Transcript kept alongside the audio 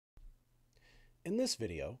In this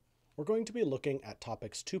video, we're going to be looking at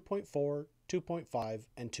topics 2.4, 2.5,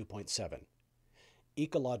 and 2.7,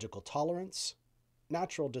 ecological tolerance,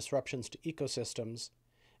 natural disruptions to ecosystems,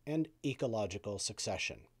 and ecological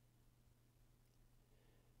succession.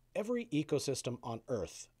 Every ecosystem on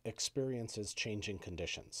Earth experiences changing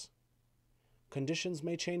conditions. Conditions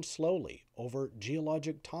may change slowly over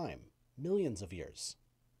geologic time, millions of years,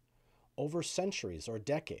 over centuries or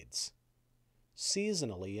decades,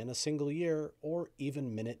 seasonally in a single year, or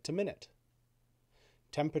even minute to minute.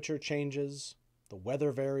 Temperature changes, the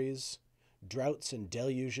weather varies, droughts and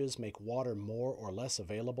deluges make water more or less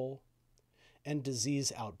available, and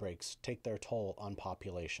disease outbreaks take their toll on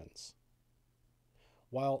populations.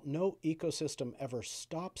 While no ecosystem ever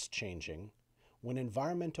stops changing, when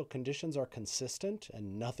environmental conditions are consistent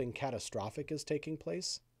and nothing catastrophic is taking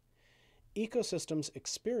place, ecosystems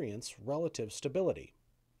experience relative stability.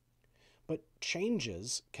 But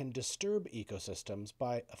changes can disturb ecosystems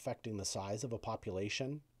by affecting the size of a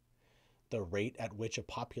population, the rate at which a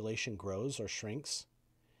population grows or shrinks,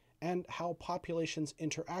 and how populations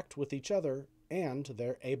interact with each other and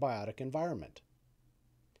their abiotic environment.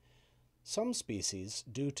 Some species,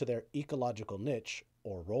 due to their ecological niche,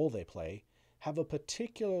 or role they play, have a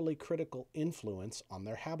particularly critical influence on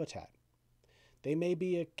their habitat. They may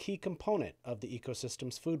be a key component of the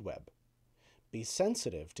ecosystem's food web, be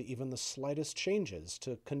sensitive to even the slightest changes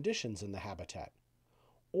to conditions in the habitat,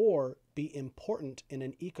 or be important in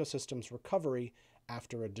an ecosystem's recovery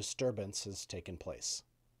after a disturbance has taken place.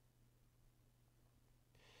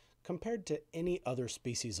 Compared to any other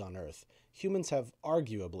species on Earth, humans have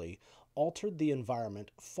arguably altered the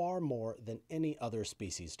environment far more than any other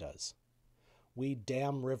species does. We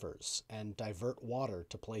dam rivers and divert water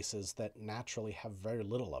to places that naturally have very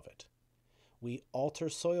little of it. We alter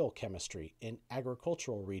soil chemistry in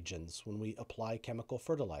agricultural regions when we apply chemical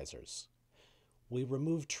fertilizers. We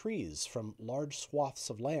remove trees from large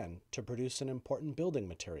swaths of land to produce an important building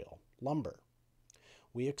material, lumber.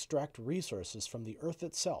 We extract resources from the earth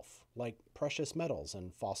itself, like precious metals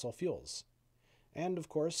and fossil fuels. And, of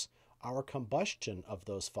course, our combustion of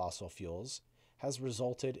those fossil fuels has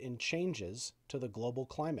resulted in changes to the global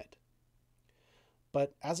climate.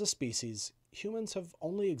 But as a species, humans have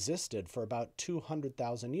only existed for about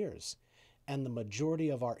 200,000 years, and the majority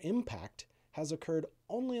of our impact has occurred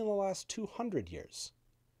only in the last 200 years.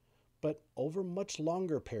 But over much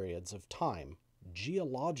longer periods of time,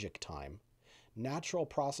 geologic time, natural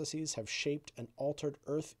processes have shaped and altered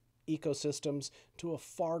Earth ecosystems to a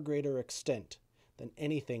far greater extent than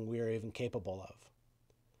anything we are even capable of.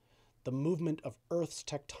 The movement of Earth's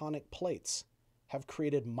tectonic plates have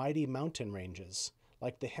created mighty mountain ranges,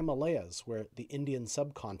 like the Himalayas, where the Indian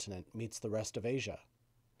subcontinent meets the rest of Asia,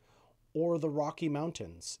 or the Rocky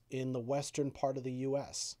Mountains in the western part of the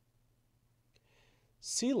US.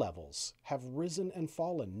 Sea levels have risen and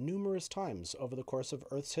fallen numerous times over the course of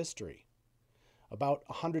Earth's history. About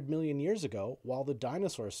 100 million years ago, while the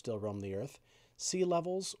dinosaurs still roamed the Earth, sea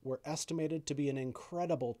levels were estimated to be an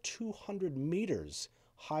incredible 200 meters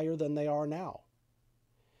higher than they are now.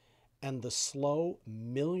 And the slow,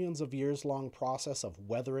 millions of years long process of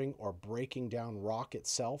weathering or breaking down rock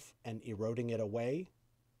itself and eroding it away?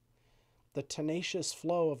 The tenacious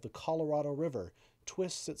flow of the Colorado River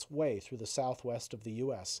twists its way through the southwest of the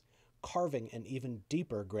US, carving an even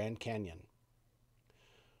deeper Grand Canyon.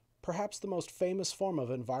 Perhaps the most famous form of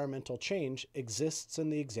environmental change exists in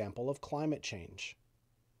the example of climate change.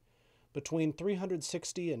 Between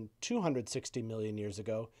 360 and 260 million years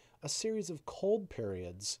ago, a series of cold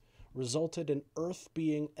periods resulted in Earth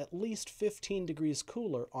being at least 15 degrees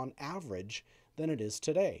cooler on average than it is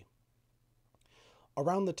today.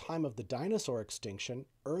 Around the time of the dinosaur extinction,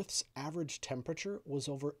 Earth's average temperature was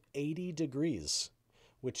over 80 degrees,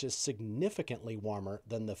 which is significantly warmer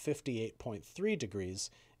than the 58.3 degrees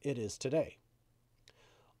it is today.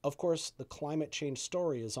 Of course, the climate change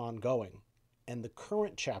story is ongoing, and the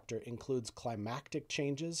current chapter includes climactic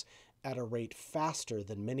changes at a rate faster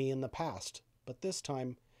than many in the past, but this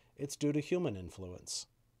time it's due to human influence.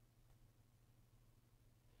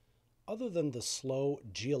 Other than the slow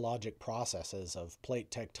geologic processes of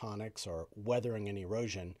plate tectonics or weathering and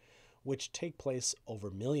erosion, which take place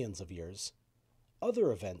over millions of years,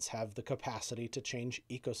 other events have the capacity to change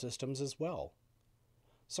ecosystems as well.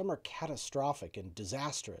 Some are catastrophic and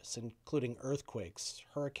disastrous, including earthquakes,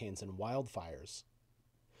 hurricanes, and wildfires.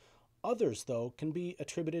 Others, though, can be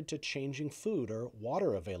attributed to changing food or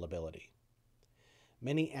water availability.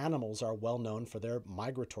 Many animals are well known for their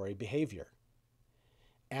migratory behavior.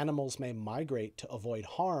 Animals may migrate to avoid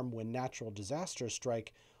harm when natural disasters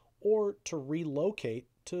strike, or to relocate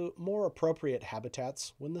to more appropriate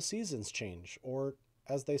habitats when the seasons change or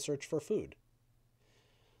as they search for food.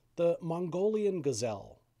 The Mongolian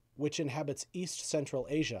gazelle, which inhabits East Central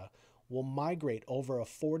Asia, will migrate over a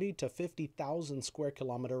 40 to 50,000 square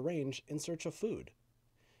kilometer range in search of food.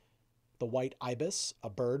 The white ibis, a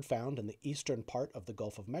bird found in the eastern part of the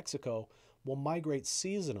Gulf of Mexico, will migrate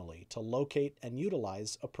seasonally to locate and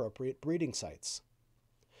utilize appropriate breeding sites.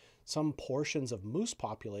 Some portions of moose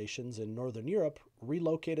populations in northern Europe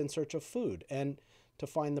relocate in search of food and to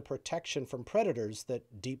find the protection from predators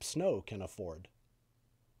that deep snow can afford.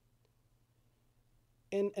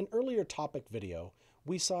 In an earlier topic video,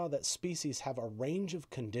 we saw that species have a range of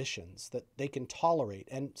conditions that they can tolerate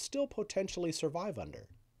and still potentially survive under.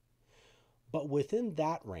 But within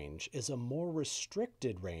that range is a more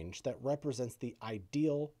restricted range that represents the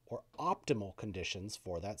ideal or optimal conditions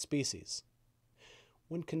for that species.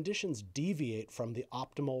 When conditions deviate from the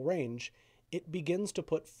optimal range, it begins to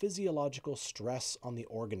put physiological stress on the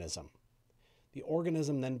organism. The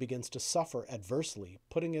organism then begins to suffer adversely,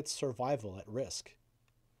 putting its survival at risk.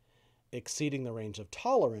 Exceeding the range of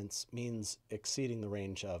tolerance means exceeding the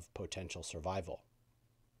range of potential survival.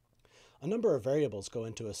 A number of variables go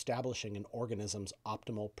into establishing an organism's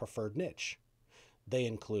optimal preferred niche. They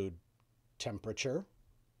include temperature,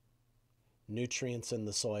 nutrients in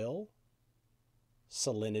the soil,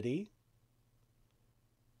 salinity,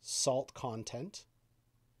 salt content,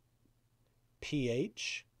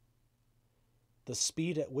 pH, the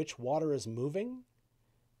speed at which water is moving,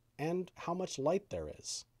 and how much light there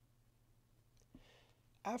is.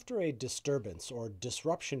 After a disturbance or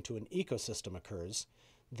disruption to an ecosystem occurs,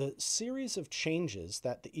 the series of changes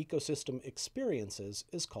that the ecosystem experiences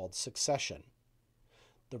is called succession.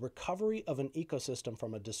 The recovery of an ecosystem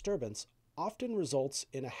from a disturbance often results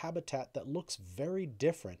in a habitat that looks very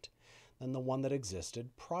different than the one that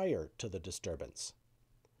existed prior to the disturbance.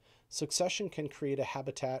 Succession can create a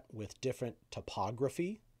habitat with different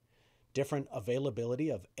topography, different availability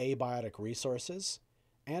of abiotic resources,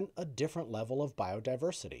 and a different level of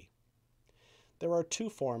biodiversity. There are two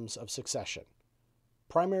forms of succession: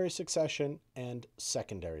 primary succession and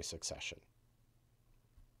secondary succession.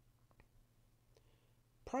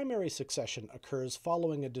 Primary succession occurs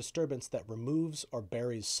following a disturbance that removes or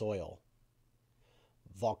buries soil.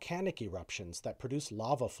 Volcanic eruptions that produce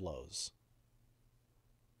lava flows,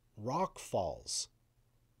 rock falls,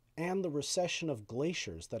 and the recession of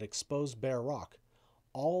glaciers that expose bare rock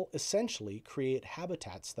all essentially create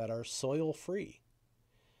habitats that are soil-free.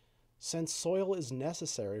 Since soil is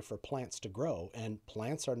necessary for plants to grow and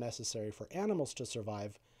plants are necessary for animals to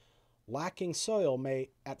survive, lacking soil may,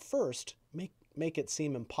 at first, make it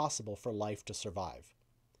seem impossible for life to survive.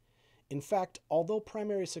 In fact, although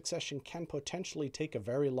primary succession can potentially take a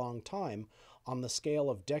very long time, on the scale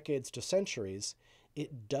of decades to centuries,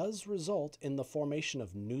 it does result in the formation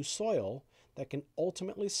of new soil that can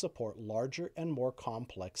ultimately support larger and more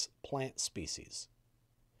complex plant species.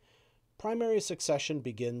 Primary succession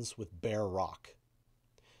begins with bare rock.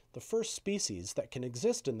 The first species that can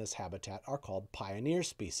exist in this habitat are called pioneer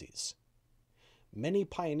species. Many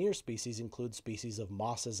pioneer species include species of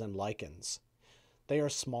mosses and lichens. They are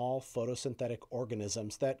small photosynthetic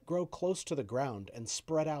organisms that grow close to the ground and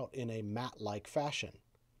spread out in a mat-like fashion.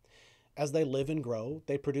 As they live and grow,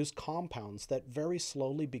 they produce compounds that very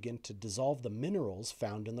slowly begin to dissolve the minerals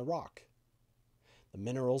found in the rock. The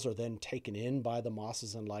minerals are then taken in by the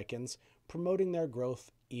mosses and lichens, promoting their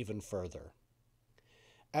growth even further.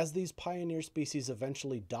 As these pioneer species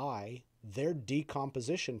eventually die, their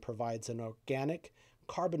decomposition provides an organic,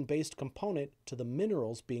 carbon-based component to the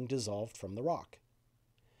minerals being dissolved from the rock.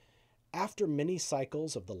 After many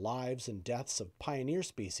cycles of the lives and deaths of pioneer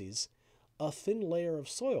species, a thin layer of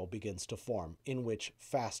soil begins to form in which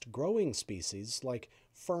fast-growing species like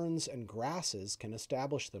ferns and grasses can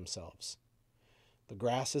establish themselves. The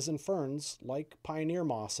grasses and ferns, like pioneer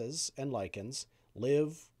mosses and lichens,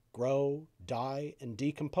 live, grow, die, and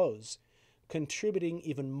decompose, contributing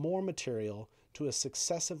even more material to a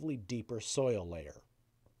successively deeper soil layer.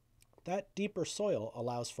 That deeper soil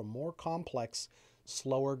allows for more complex,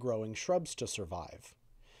 slower-growing shrubs to survive.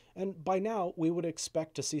 And by now, we would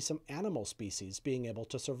expect to see some animal species being able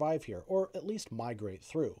to survive here, or at least migrate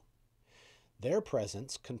through. Their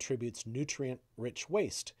presence contributes nutrient-rich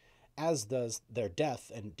waste, as does their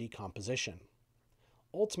death and decomposition.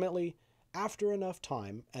 Ultimately, after enough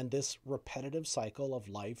time and this repetitive cycle of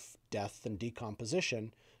life, death, and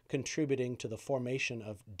decomposition contributing to the formation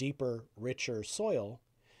of deeper, richer soil,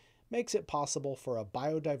 makes it possible for a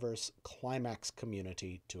biodiverse climax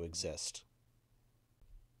community to exist.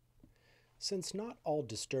 Since not all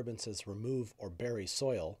disturbances remove or bury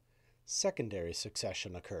soil, secondary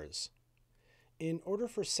succession occurs. In order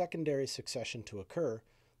for secondary succession to occur,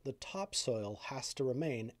 the topsoil has to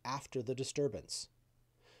remain after the disturbance.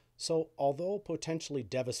 So, although potentially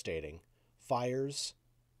devastating, fires,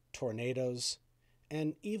 tornadoes,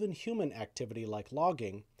 and even human activity like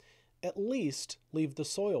logging at least leave the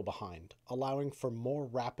soil behind, allowing for more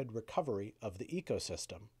rapid recovery of the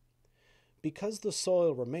ecosystem. Because the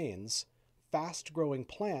soil remains, fast-growing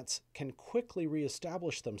plants can quickly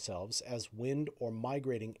reestablish themselves as wind or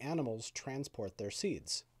migrating animals transport their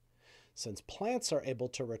seeds. Since plants are able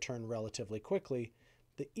to return relatively quickly,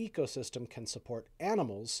 the ecosystem can support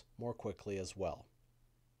animals more quickly as well.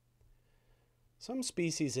 Some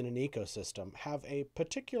species in an ecosystem have a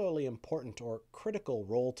particularly important or critical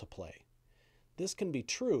role to play. This can be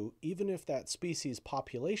true even if that species'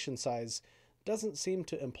 population size doesn't seem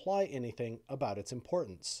to imply anything about its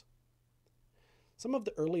importance. Some of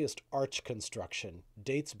the earliest arch construction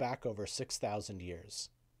dates back over 6,000 years.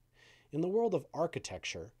 In the world of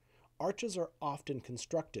architecture, arches are often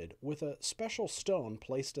constructed with a special stone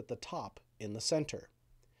placed at the top in the center.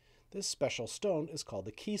 This special stone is called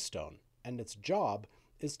the keystone, and its job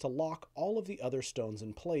is to lock all of the other stones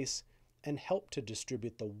in place and help to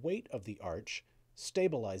distribute the weight of the arch,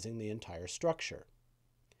 stabilizing the entire structure.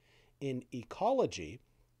 In ecology,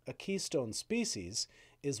 a keystone species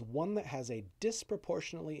is one that has a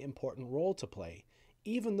disproportionately important role to play,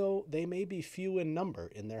 even though they may be few in number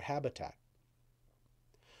in their habitat.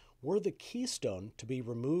 Were the keystone to be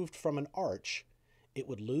removed from an arch, it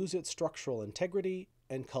would lose its structural integrity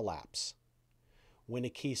and collapse. When a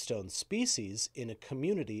keystone species in a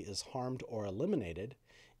community is harmed or eliminated,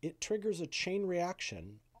 it triggers a chain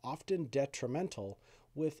reaction, often detrimental,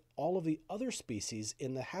 with all of the other species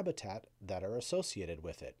in the habitat that are associated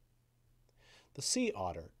with it. The sea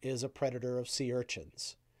otter is a predator of sea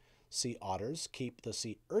urchins. Sea otters keep the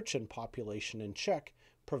sea urchin population in check,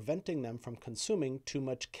 preventing them from consuming too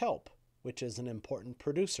much kelp, which is an important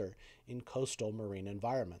producer in coastal marine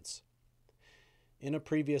environments. In a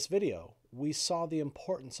previous video, we saw the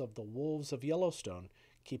importance of the wolves of Yellowstone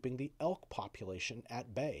keeping the elk population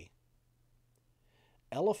at bay.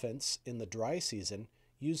 Elephants in the dry season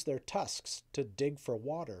use their tusks to dig for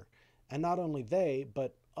water, and not only they,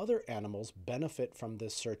 but other animals benefit from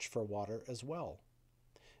this search for water as well.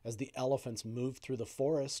 As the elephants move through the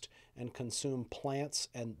forest and consume plants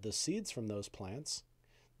and the seeds from those plants,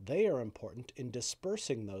 they are important in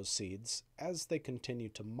dispersing those seeds as they continue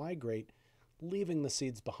to migrate, leaving the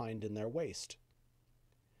seeds behind in their waste.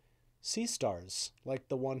 Sea stars, like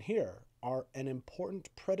the one here, are an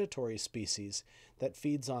important predatory species that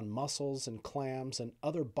feeds on mussels and clams and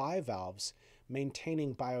other bivalves,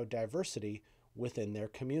 maintaining biodiversity within their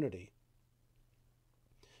community.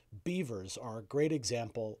 Beavers are a great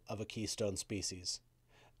example of a keystone species.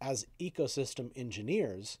 As ecosystem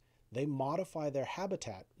engineers, they modify their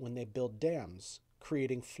habitat when they build dams,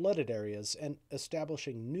 creating flooded areas and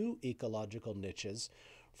establishing new ecological niches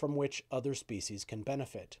from which other species can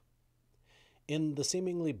benefit. In the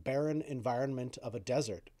seemingly barren environment of a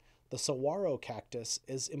desert, the saguaro cactus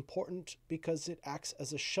is important because it acts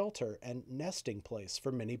as a shelter and nesting place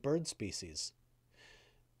for many bird species.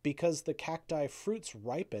 Because the cacti fruits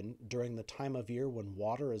ripen during the time of year when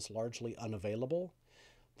water is largely unavailable,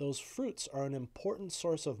 those fruits are an important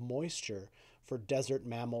source of moisture for desert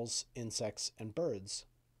mammals, insects, and birds.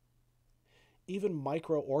 Even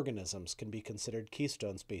microorganisms can be considered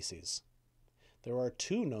keystone species. There are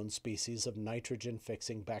 2 known species of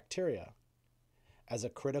nitrogen-fixing bacteria. As a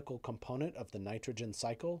critical component of the nitrogen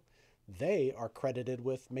cycle, they are credited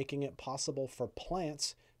with making it possible for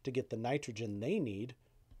plants to get the nitrogen they need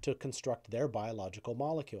to construct their biological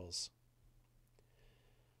molecules.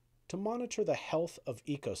 To monitor the health of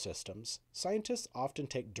ecosystems, scientists often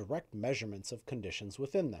take direct measurements of conditions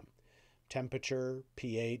within them. Temperature,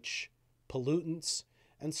 pH, pollutants,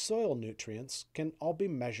 and soil nutrients can all be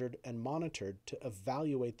measured and monitored to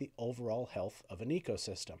evaluate the overall health of an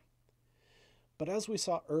ecosystem. But as we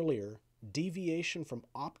saw earlier, deviation from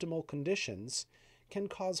optimal conditions can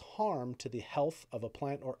cause harm to the health of a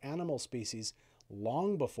plant or animal species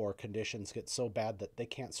long before conditions get so bad that they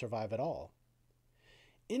can't survive at all.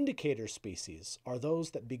 Indicator species are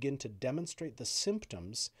those that begin to demonstrate the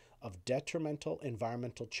symptoms of detrimental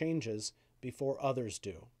environmental changes before others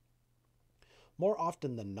do. More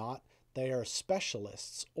often than not, they are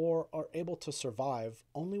specialists or are able to survive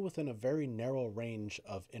only within a very narrow range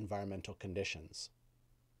of environmental conditions.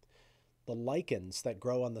 The lichens that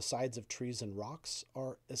grow on the sides of trees and rocks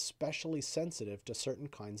are especially sensitive to certain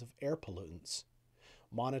kinds of air pollutants.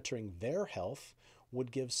 Monitoring their health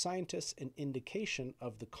would give scientists an indication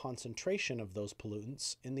of the concentration of those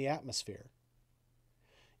pollutants in the atmosphere.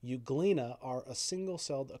 Euglena are a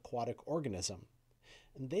single-celled aquatic organism,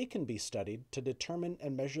 and they can be studied to determine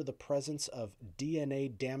and measure the presence of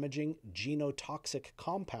DNA-damaging genotoxic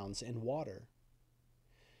compounds in water.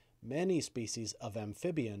 Many species of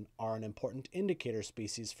amphibian are an important indicator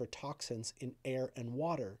species for toxins in air and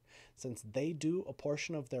water, since they do a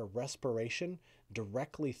portion of their respiration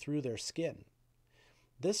directly through their skin.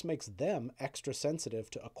 This makes them extra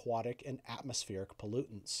sensitive to aquatic and atmospheric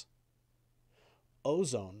pollutants.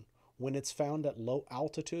 Ozone, when it's found at low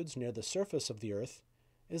altitudes near the surface of the Earth,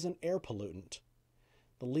 is an air pollutant.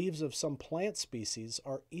 The leaves of some plant species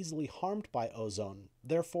are easily harmed by ozone.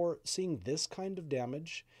 Therefore, seeing this kind of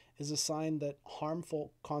damage is a sign that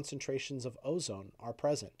harmful concentrations of ozone are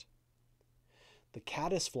present. The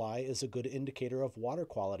caddisfly is a good indicator of water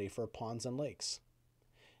quality for ponds and lakes.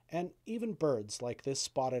 And even birds like this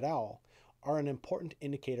spotted owl are an important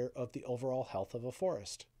indicator of the overall health of a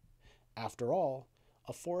forest. After all,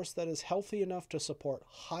 a forest that is healthy enough to support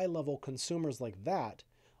high-level consumers like that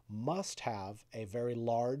must have a very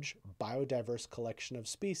large, biodiverse collection of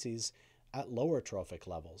species at lower trophic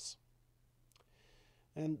levels.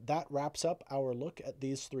 And that wraps up our look at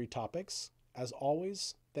these three topics. As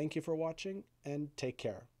always, thank you for watching and take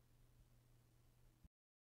care.